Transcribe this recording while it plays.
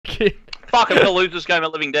shit. Fuck, I'm gonna lose this game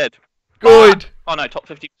at Living Dead. Good. Oh no, top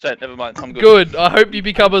 50%, never mind, I'm good. Good. I hope you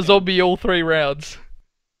become a zombie all 3 rounds.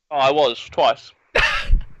 Oh, I was, twice.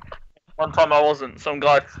 One time I wasn't, some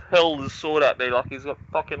guy hurled his sword at me like he's got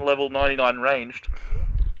fucking level 99 ranged.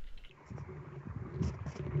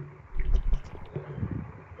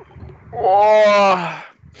 Oh.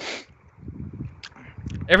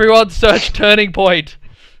 Everyone search turning point.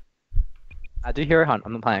 I do Hero Hunt,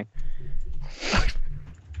 I'm not playing.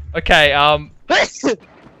 Okay, I mean,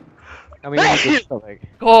 just like...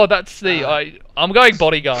 oh, that's the, I'm going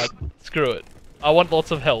bodyguard. Screw it. I want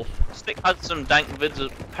lots of health. Stick had some dank vids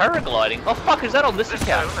of paragliding. Oh fuck, is that on this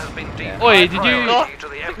account? Oi, did you...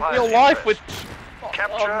 Real life with...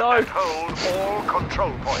 Capture no. and hold all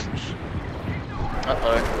control points.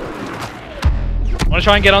 Uh-oh. I want to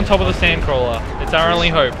try and get on top of the sandcrawler. It's our only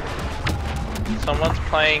hope. Someone's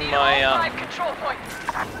playing my,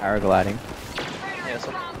 Paragliding. yeah,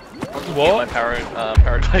 someone's What? my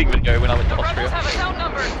paragliding video when I went to Austria.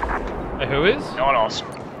 Who is? No one asked.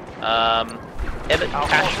 Emmett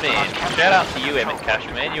Cashman. Shout out to you, Emmett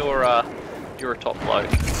Cashman. You're a top bloke.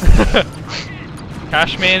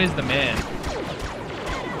 Cashman is the man. I'm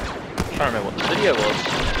trying to remember what the video was.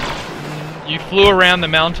 You flew around the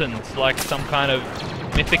mountains like some kind of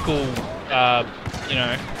mythical, you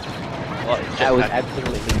know. That was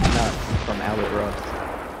absolutely nuts from Albert Ross.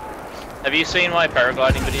 Have you seen my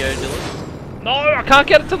paragliding video, Dylan? No, I can't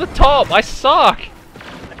get it to the top. I suck.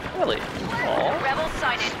 Really? Aww. Rebel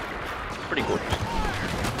sighted. Pretty good.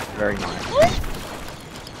 Very nice.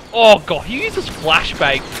 Oh god, he uses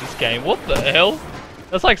flashbangs in this game. What the hell?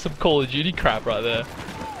 That's like some Call of Duty crap right there.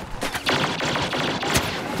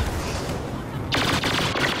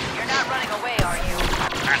 You're not running away, are you?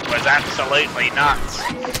 That was absolutely nuts.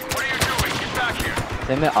 What are you doing? Get back here.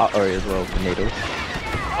 Same at uh-oh as well, the needles.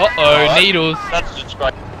 Uh-oh, needles. That's just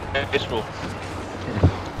great. Peaceful.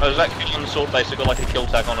 I was actually on the sword base, got like a kill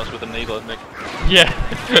tag on us with a needle, I think. Yeah.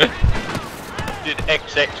 Did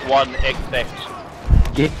XX1 XX.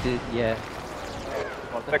 Gifted, yeah.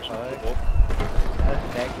 On section 4.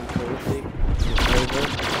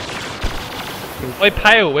 Wait,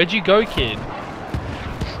 Pale, where'd you go, kid?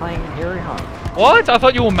 Playing Hero Hunt. What? I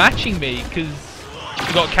thought you were matching me because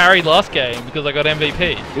you got carried last game because I got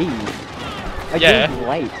MVP. I Yeah. gave you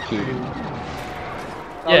late, kid.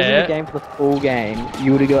 If I was in Yeah. the game for the full game,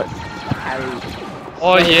 you would have got carried.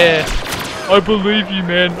 Oh so yeah. bad. I believe you,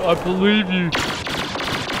 man. I believe you.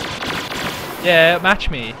 Yeah, match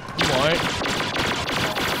me. You won't.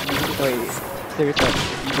 Wait, seriously,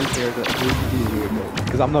 if you do Hero Glitch, who would you do Hero Glitch?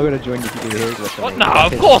 Because I'm not going to join you if you do Hero Glitch. What? No,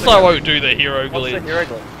 of course I won't do the hero What's the glitch. hero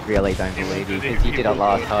glitch? Really don't believe you, because you did it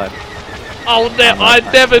last time. I'd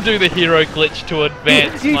never do the hero glitch to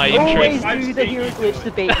advance my You always interest. do the Hero Glitch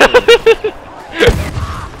to beat me.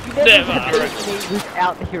 You Never. never beat me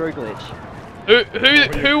without the Hero Glitch.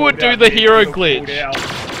 Who would do the hero glitch?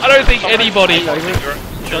 I don't think anybody.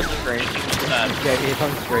 Just screen. Yeah, he's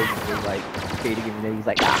on screen, he's like beating him and he's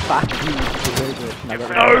like, ah, fuck you, it's the Hero Glitch. And I got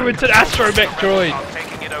No, it's an astromech droid. I'm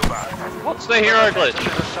taking it over. What's the hero glitch?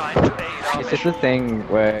 Assigned to aid our It's just a thing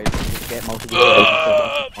where you get multiple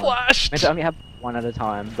Flashed. Meant to only have one at a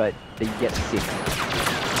time, but you get 6.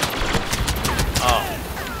 Oh.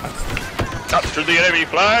 Capture the enemy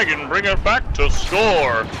flag and bring it back to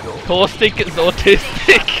score. Caustic is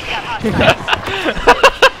autistic.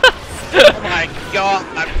 Oh my god.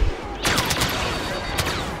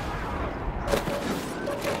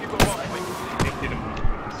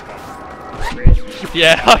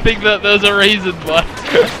 Yeah, I think that there's a reason why.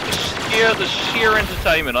 The sheer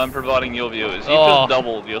entertainment I'm providing your viewers. You Oh. just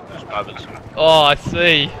doubled your subscribers. Oh, I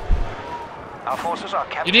see. Our forces are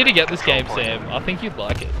You need to get this game, Sam. I think you'd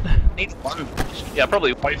like it. Need one. Yeah,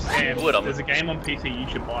 probably. Wait, Sam, would. there's a game on PC you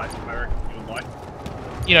should buy. I reckon you would like.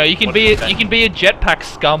 You know, you can What be is that? you can be a jetpack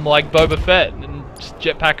scum like Boba Fett and just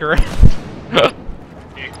jetpack around.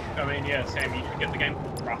 Yeah, I mean, yeah, Sam, you should get the game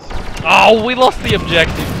called Rust. Oh, we lost the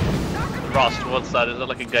objective. Rust, what's that? Is that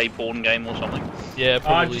like a gay porn game or something? Yeah,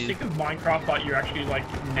 probably. Just think of Minecraft, but you're actually like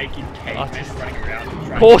naked cavemen Artist- running around. and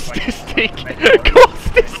trying to, Caustic. like, make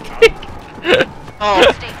Caustic. Oh,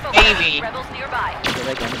 Stay focused. Amy. Rebels nearby. Get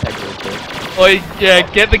that game tag real quick. Oh yeah,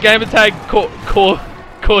 get the gamer tag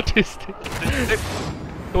Cautistic.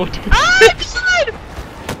 Cautistic.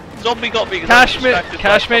 Zombie got me. 'cause I'm Cashman distracted by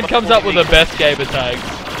Cashman some comes up with the autistic- best gamer tags.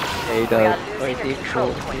 Yeah, he does. Wait, the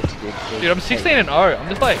control stick. Dude, I'm 16 and 0. I'm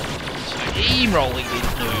just like steamrolling these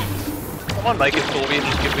dudes. Someone make it for me and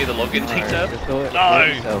just give me the login details. Just do it. No.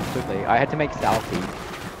 Do it yourself quickly. I had to make Southie.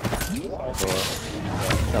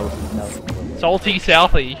 Southie. Salty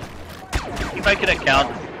Southie. You make an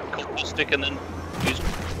account, call stick, and then use.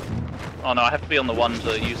 Oh no, I have to be on the 1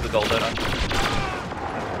 to use the gold, don't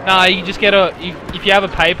I? Nah, you just get if you have a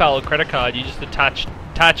PayPal or credit card, you just attach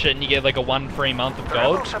it and you get like a 1 free month of The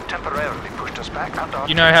gold. rebels have temporarily pushed us back and our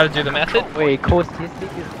You know how to do the method? Wait, core statistic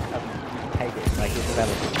is you can take it, like it's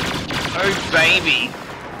available. Oh baby!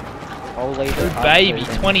 All later. Good baby,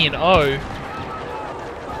 20 and 0.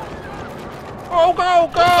 Oh, go,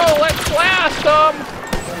 go! Let's blast them!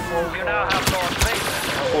 You now have Lord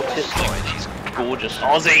Vader. Autistic. Gorgeous.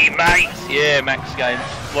 Aussie, mate! Yeah, Max game.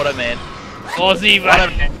 What a man. Aussie, What a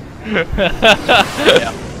mate! man.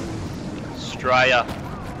 Yeah. Australia.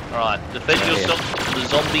 Alright, defend yourself from the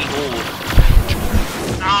zombie horde.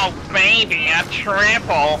 Oh, baby, a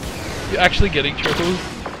triple! You're actually getting triples?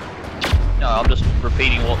 No, I'm just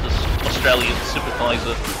repeating what this Australian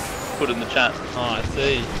sympathiser put in the chat. Oh, I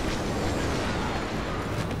see.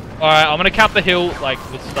 Alright, I'm gonna cap the hill, like,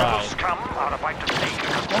 with style. Rebels come are about to take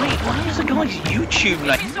Why is the guy's YouTube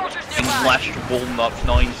name Flash Walnut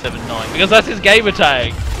 979? Because that's his gamer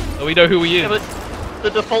tag. So we know who he Yeah, is. but the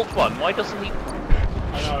default one, why doesn't he?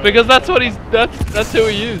 Because that's what he's, that's who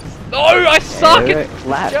he is. No, I suck at...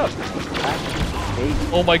 Lap. Yeah.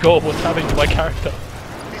 Oh my god, what's happening to my character?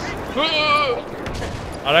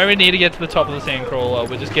 I don't even need to get to the top of the sandcrawler,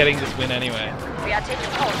 we're just getting this win anyway. We are taking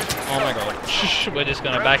hold of the Oh my god. Shh, we're just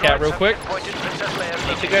gonna Road back out droids real have quick. pinpointed Princess Leia's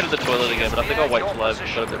I need to go to the toilet again, but I think I'll wait till I've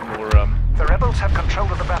got a bit more, The rebels have control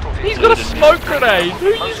of the battlefield. He's got a smoke grenade!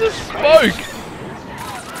 Who uses smoke?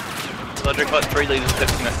 I drink like 3 litres of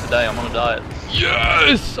Pepsi Max today, I'm on a diet.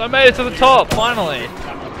 Yes! I made it to the top, finally!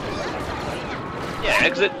 Yeah,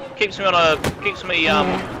 exit keeps me on a, keeps the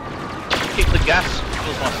gas,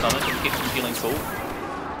 fills my stomach and keeps me feeling full.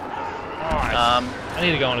 I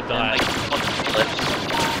need to go on a And diet. makes me want to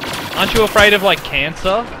left. Aren't you afraid of like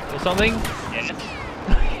cancer or something? Yes.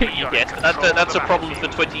 Yes, that's a problem for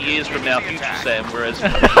 20 years from now, future Sam, whereas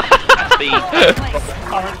the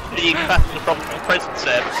problem for present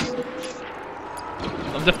Sam.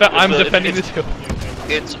 I'm defending this hill.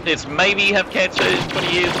 It's maybe have cancer in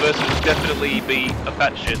 20 years versus definitely be a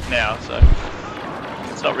fat shit now, so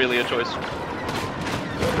it's not really a choice.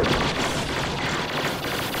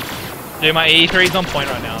 Dude, my E3's on point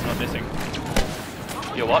right now, I'm not missing.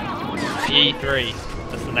 Your what? E3.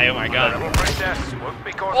 That's the name of my The gun. rebel princess won't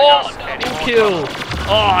be causing Oh, us any double more kill! trouble.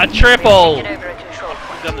 Oh, a triple! Get over a control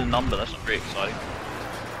point. I've got the number, that's not very exciting.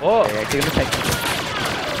 Oh, Yeah, you're gonna take.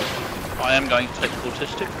 I am going to take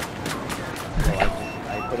autistic.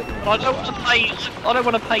 I put it in. But I don't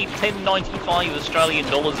want to pay $10.95 Australian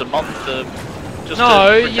dollars a month to just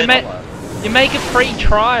no, to pretend you make a free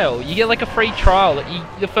trial. You get like a free trial.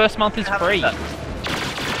 The first month is free.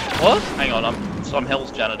 What? Hang on, I'm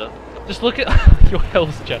Hell's janitor. Just look at your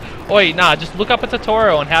Hell's Jet. Oi, nah, just look up a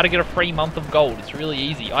tutorial on how to get a free month of gold. It's really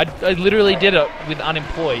easy. I literally did it with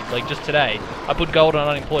Unemployed, like just today. I put gold on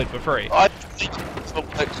Unemployed for free. I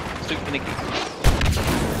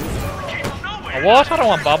What? I don't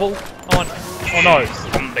want bubble. I want... Oh no.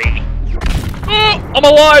 Oh, I'm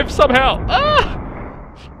alive somehow! Ah!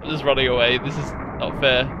 I'm just running away. This is not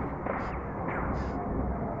fair.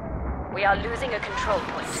 We are losing a control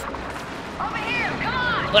point. Over here, come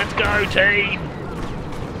on! Let's go, team!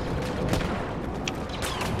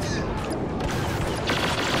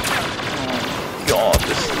 God,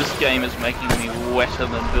 this game is making me wetter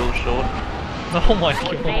than Bill Short. Oh my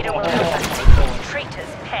Vader will god. have us taking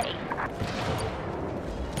traitors pay.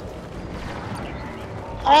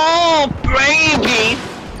 Oh, baby!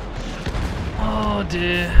 Oh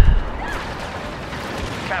dear.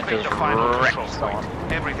 Capping the final Wrecked control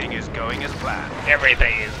point. Everything is going as planned.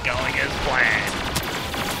 Everything is going as planned.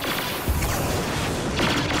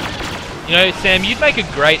 You know, Sam, you'd make a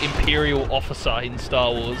great Imperial officer in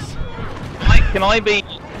Star Wars. Can I be...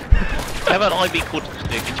 How about I be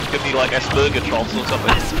autistic and you could be like Aspergertron or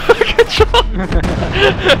something?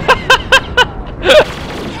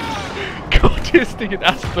 Autistic and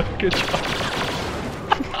Aspergertron.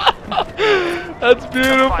 That's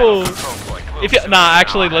beautiful. If you, nah,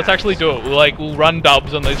 actually, let's actually do it. We'll run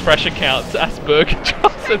dubs on those fresh accounts.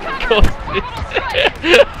 Aspergertron and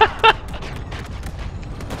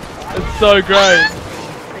It's so great.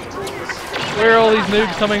 Where are all these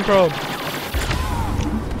noobs coming from?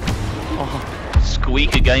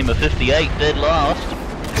 Squeak a game of 58, dead last.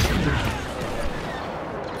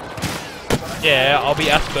 Yeah, I'll be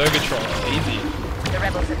Aspergertron. Easy. The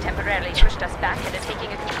rebels have temporarily pushed us back and are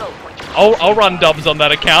taking a control point. I'll run dubs on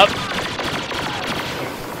that account.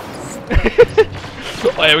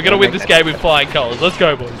 Oh yeah, we're gonna win this game with flying colours. Let's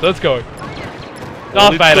go, boys. Let's go.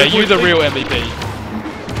 Darth Vader, you the real MVP.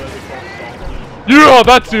 Yeah,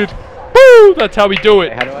 that's it. Woo! That's how we do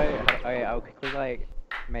it. How do I? I'll quickly like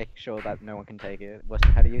make sure that no one can take it.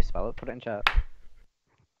 How do you spell it? Put it in chat.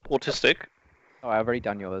 Autistic. Oh, I've already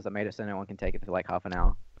done yours. I made it so no one can take it for like half an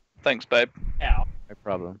hour. Thanks, babe. Ow. No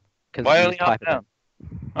problem. Because Why only half an hour?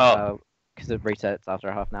 Oh. Because it resets after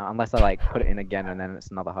a half an hour. Unless I like put it in again and then it's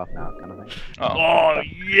another half an hour kind of thing. Oh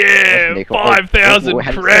yeah, Nick, or- 5,000 or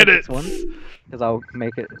how do you say credits. this one? Because I'll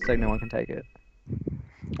make it so no one can take it.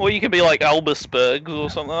 Or you could be like Albusbergs or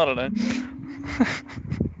something, I don't know.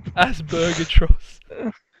 Aspergitros.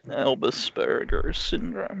 Albusberger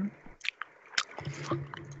syndrome.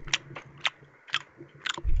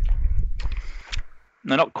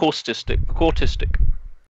 No, not caustistic. Autistic.